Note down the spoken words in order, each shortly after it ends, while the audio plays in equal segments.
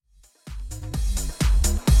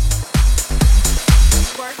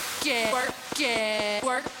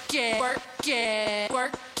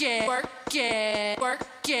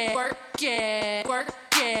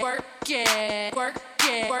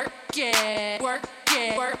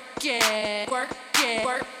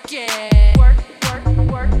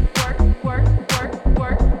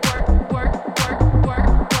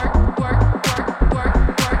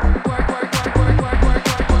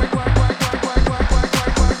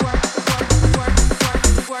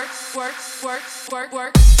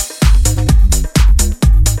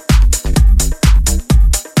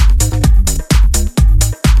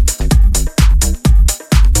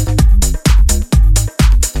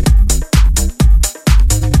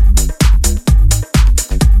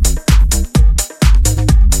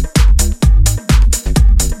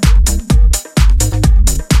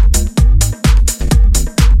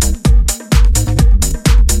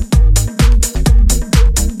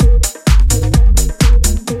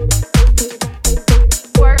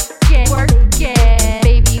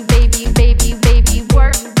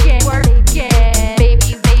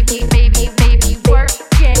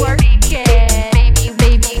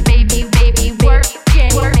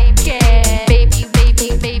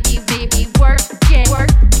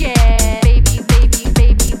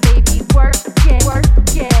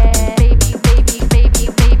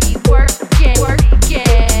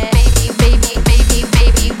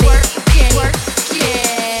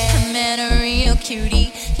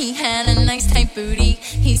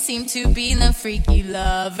To be the freaky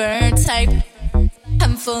lover type.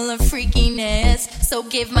 I'm full of freakiness, so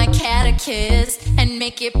give my cat a kiss and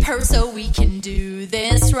make it purr so we can do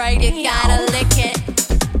this right. You gotta lick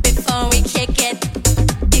it before we kick it.